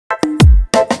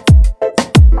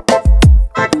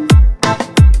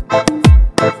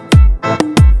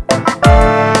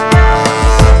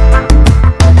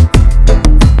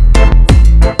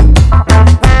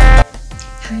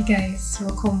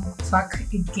back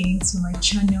again to my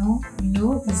channel. You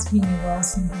know, it's been a while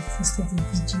since I posted a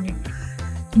video.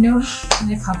 You know,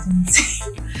 life happens.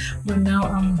 But now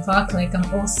I'm back, like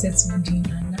I'm all set with it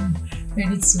and I'm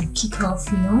ready to kick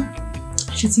off, you know,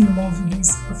 shooting more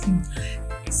videos of you.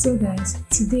 So guys,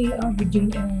 today I'll be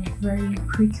doing a very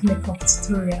quick makeup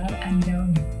tutorial and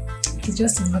to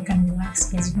just sit back and relax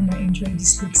because you're gonna enjoy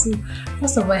this look. So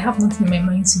first of all, I have nothing in my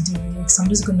mind to do, like, so I'm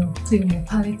just gonna play with my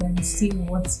palette and see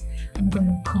what I'm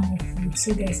gonna come up with.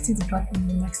 So guys, sit back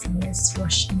and relax and let's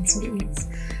rush into it.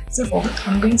 So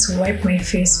I'm going to wipe my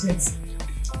face with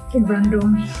a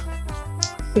random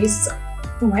face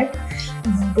wipe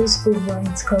and then just over it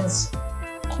because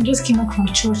I just came up from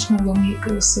church not long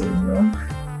ago, so you know.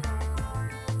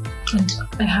 And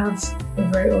I have a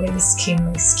very oily skin.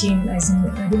 My skin, as in,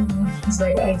 I don't know, it's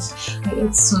like I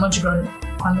ate so much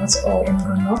groundnuts or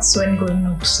groundnuts when growing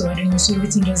up, so I don't know, so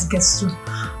everything just gets to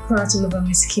pour out all over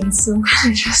my skin. So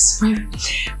I just wipe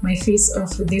my face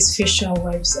off with these facial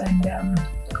wipes and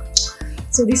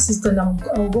so this is the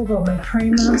I'll go over my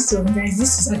primer. So guys,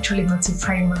 this is actually not a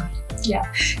primer. Yeah,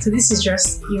 so this is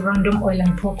just a random oil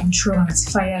and pore control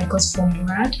mattifier I got from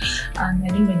Murad, and I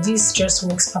don't know, this just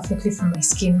works perfectly for my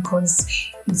skin because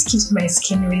it keeps my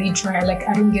skin really dry. Like,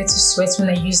 I don't get to sweat when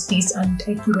I use this and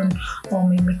I put on all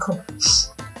my makeup.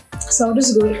 So I'll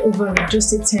just go over with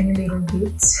just a tiny little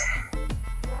bit,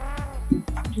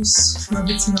 just rub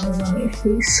it all over my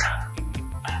face.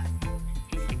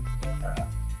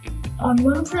 And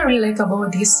one thing I really like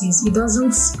about this is it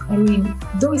doesn't, I mean,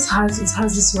 though it has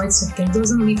this white something, it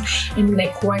doesn't leave any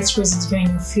like white residue in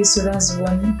your face. So that's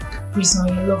one reason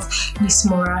why I love this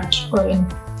Murad oil and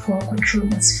pore control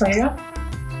mattifier.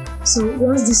 So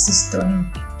once this is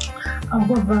done, I'm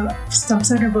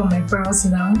starting about my brows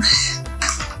now.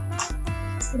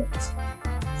 So guys,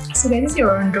 this is a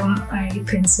random eye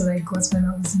pencil I got when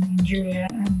I was in Nigeria,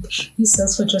 and this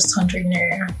sells for just 100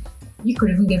 naira. You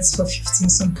could even get it for 50 in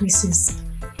some places.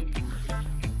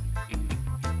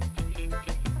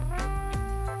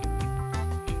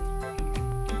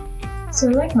 So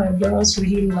I like my brows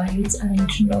really light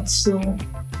and not so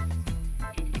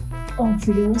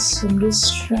obvious, so I'm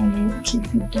just trying to keep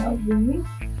it that way.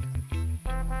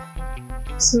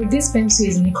 So this pencil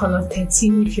is in the color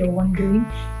 13 if you're wondering.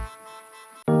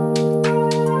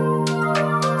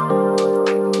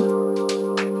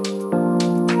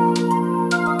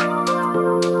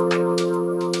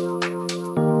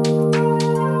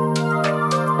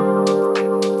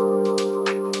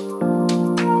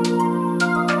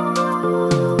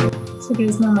 So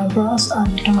guys, now my brows are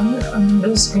done. I'm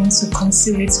just going to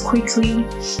conceal it quickly.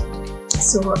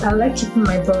 So I like keeping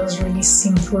my brows really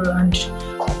simple and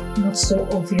not so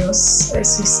obvious,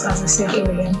 as I said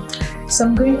earlier. So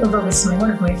I'm going over with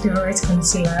one of my favorite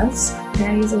concealers.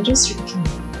 Guys, I just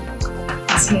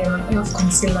it's here, my e.l.f.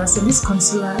 concealer. So this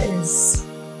concealer is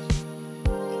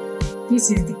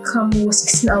the camo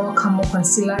 16-hour camo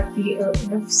concealer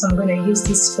E.L.F. So I'm going to use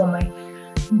this for my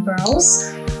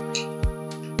brows.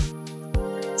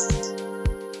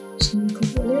 So I'm going to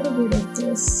put a little bit of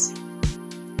this.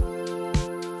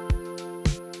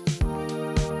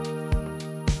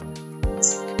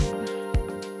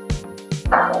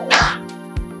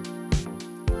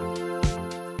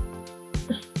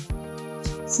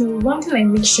 So one thing I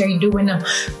make sure I do when I'm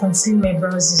concealing my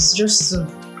brows is just to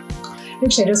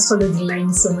make sure I just follow the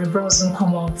lines so my brows don't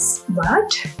come out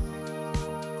bad.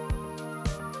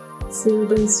 So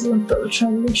there's one thing I'm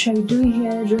trying to make sure I do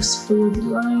here, just follow the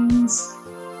lines.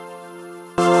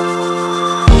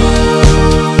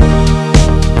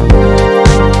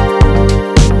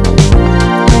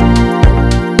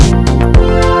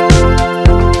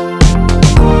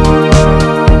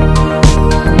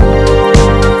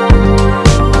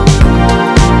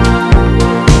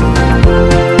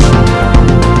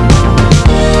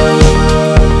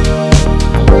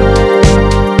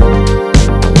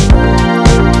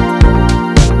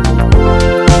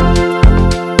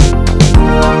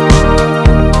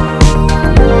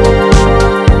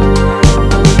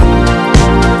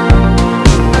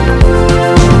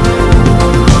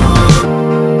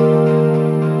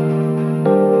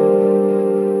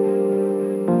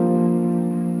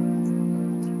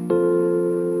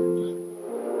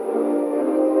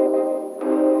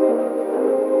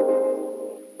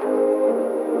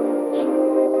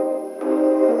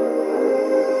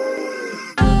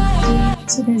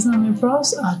 So guys, now my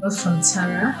brows are not from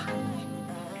Tara,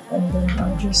 and then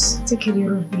I'll just take a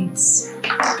little bit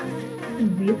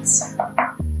of it.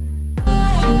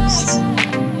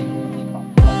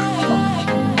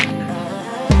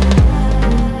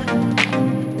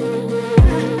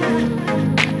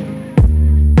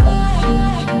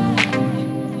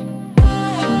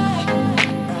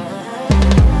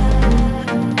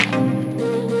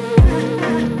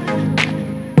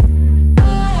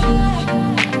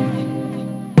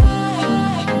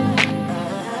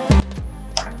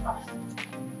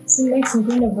 guys, I'm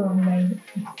going over my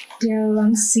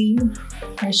De'Lanci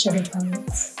eyeshadow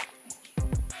palette.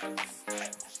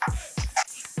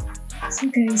 So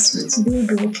guys, today we'll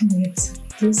be working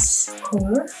with this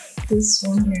color, this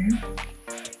one here,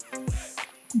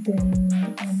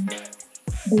 then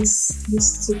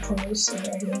these two colors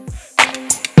over here.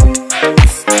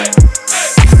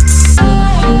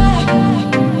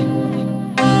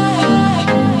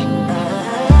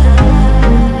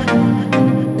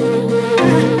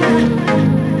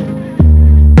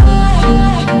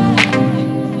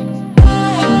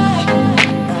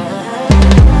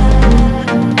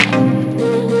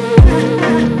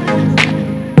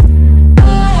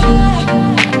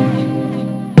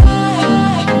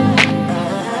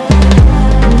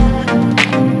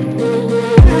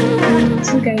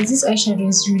 This eyeshadow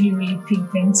is really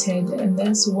pigmented, and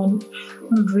that's one of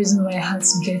the reasons why I had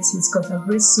to get it, because I've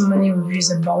read so many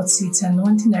reviews about it, and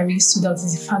one thing that really stood out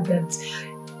is the fact that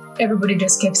everybody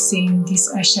just kept saying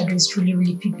this eyeshadow is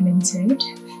really pigmented.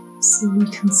 So you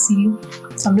can see,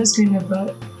 so I'm just going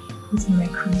over with my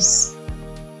crease.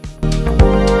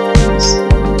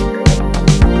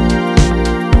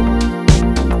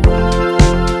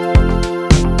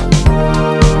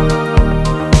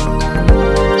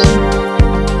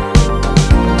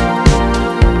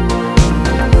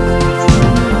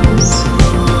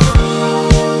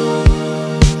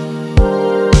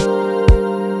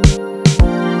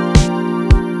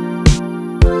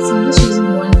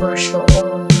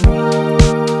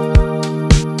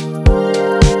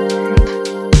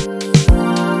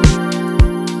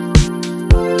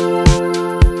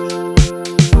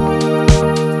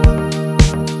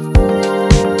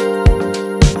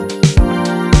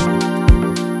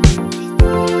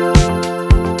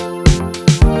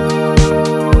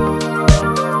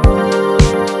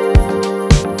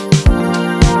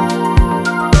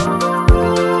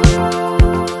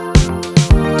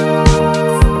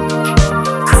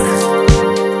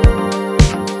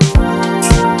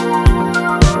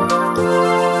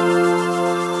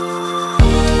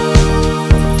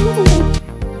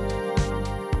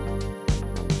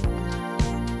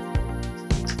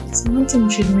 So one thing you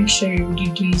should make sure you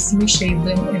do is make sure you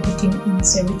blend everything in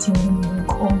so everything will look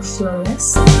all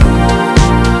flawless. So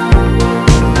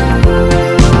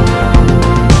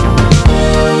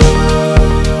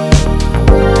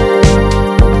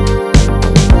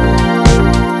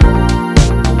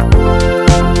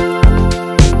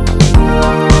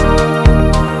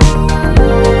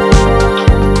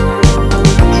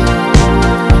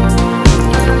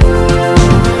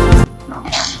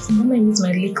I'm going to use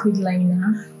my liquid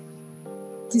liner.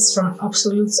 This from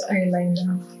Absolute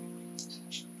Eyeliner.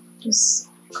 Just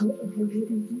go over it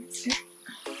a bit.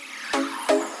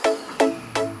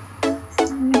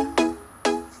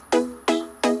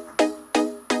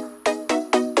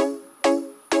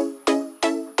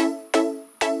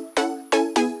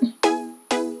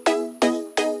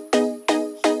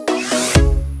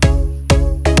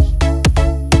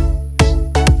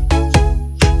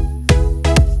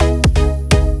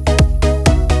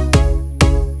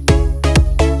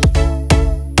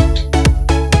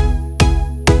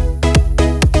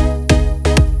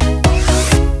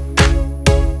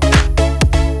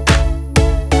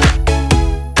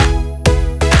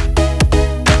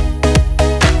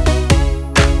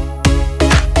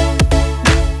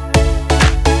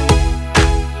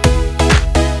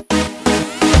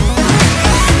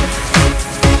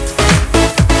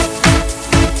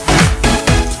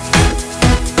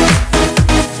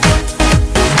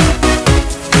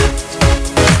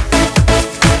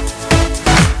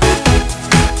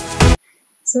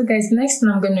 So guys, next thing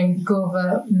I'm going to go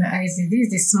over my eyes.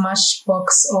 This is the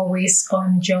Smashbox Always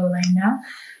On Gel Liner,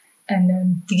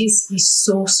 and this is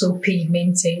so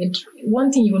pigmented. One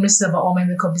thing you will notice about all my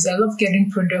makeup is I love getting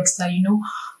products that, you know,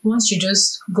 once you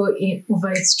just go in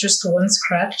over it just one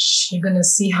scratch, you're going to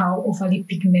see how overly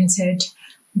pigmented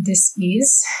this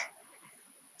is.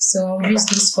 So I'll use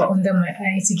this for under my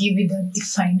eye to give it a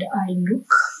defined eye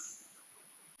look.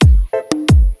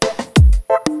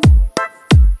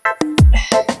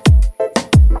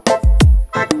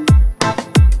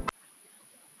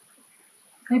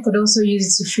 I could also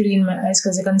use it to fill in my eyes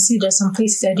because I can see there's some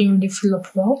places I didn't really fill up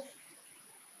well.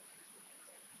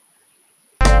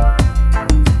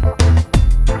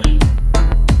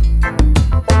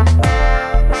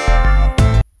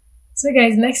 So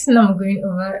guys, next thing I'm going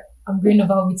over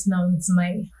with now is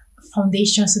my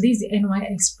foundation. So this is the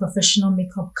NYX Professional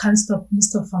Makeup Can't Stop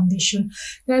Mist Foundation.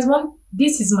 Guys,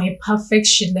 this is my perfect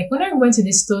shade. Like when I went to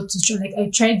the store to try, like I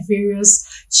tried various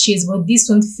shades, but this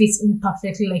one fits in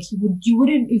perfectly. Like you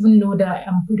wouldn't even know that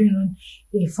I'm putting on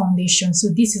a foundation. So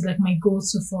this is like my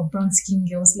go-to for brown skin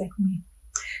girls like me.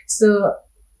 So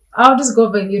I'll just go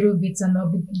over a little bit, and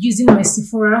I'll be using my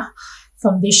Sephora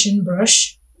foundation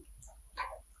brush.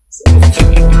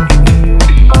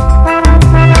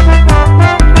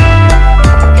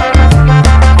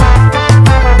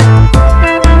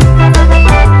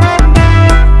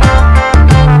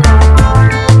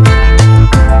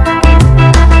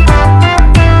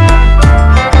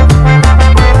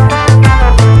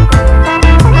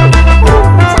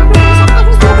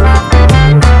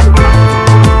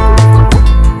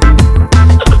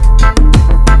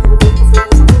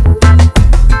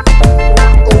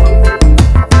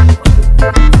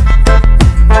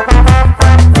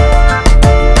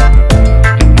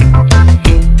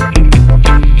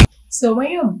 So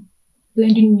when you're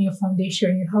blending in your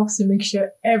foundation, you have to make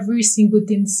sure every single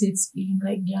thing sits in,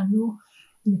 like there are no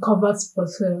covered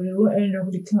spots, so you won't end up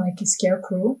looking like a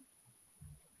scarecrow.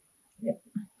 Yep.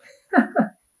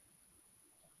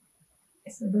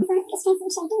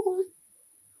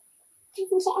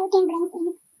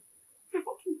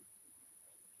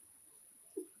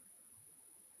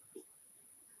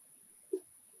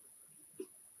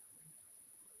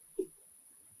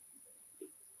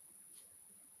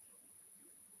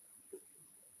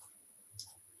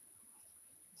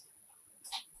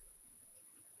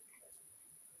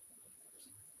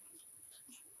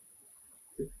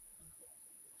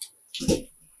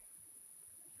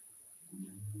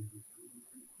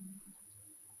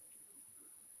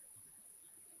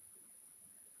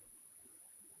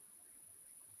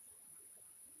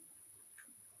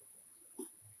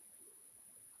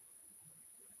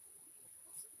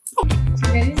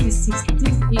 So yeah, this is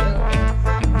E.L.F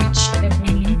Rich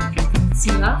Ebony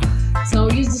Concealer. So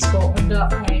I'll use this for under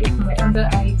eye, my under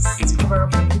eyes to cover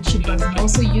up my itchy brows, and I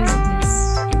also use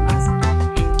this as my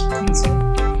contour.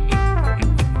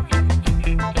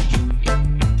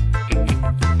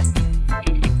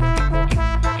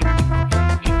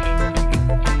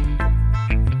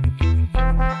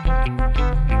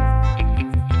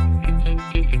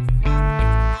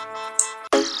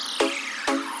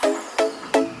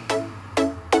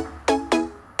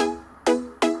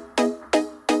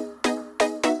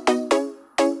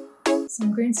 So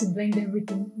I'm going to blend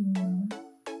everything in now.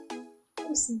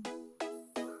 We'll see.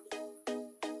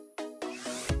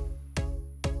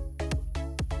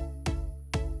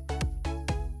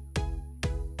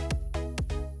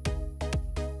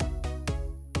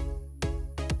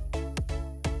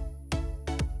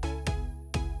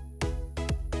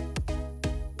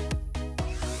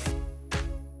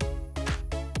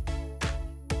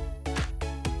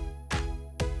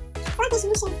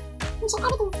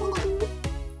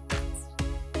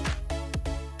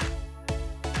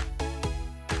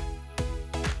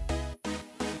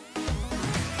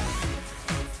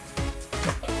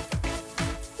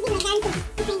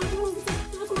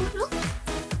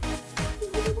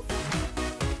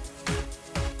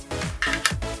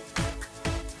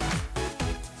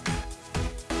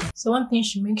 So one thing you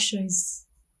should make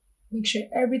sure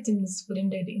everything is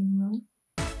blended in well.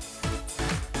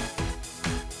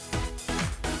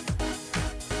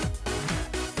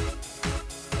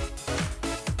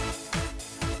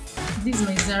 This is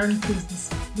my Zaron face, this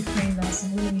definer, so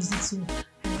I'm going to use it to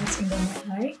highlight under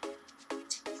my eye.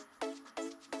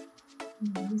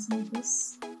 Using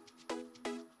this.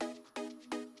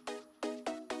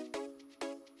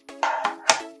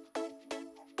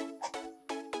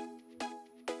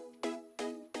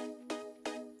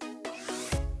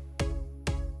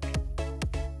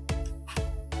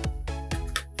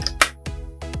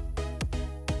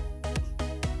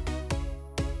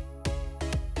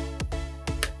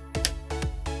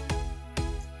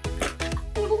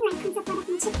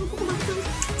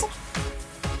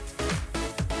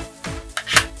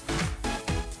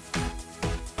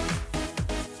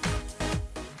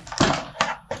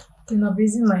 Then I'm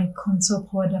using my contour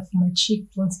powder for my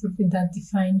cheekbones to give it that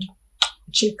defined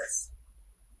cheeks.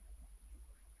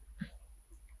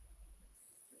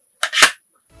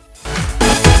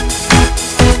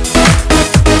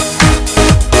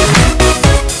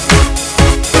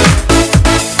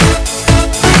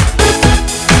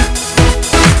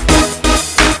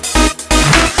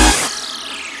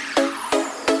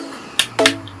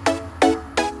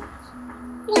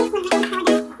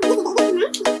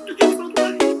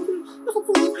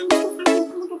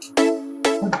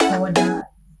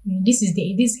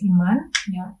 This is Iman,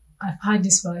 yeah. I've had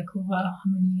this for like over how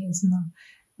many years now?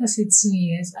 Let's say 2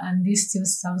 years, and this still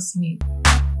serves me.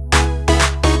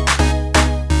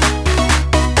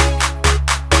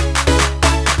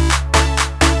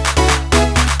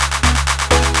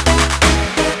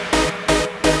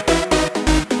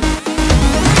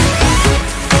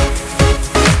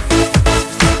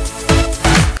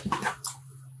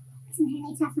 Some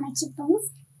highlights off my cheekbones.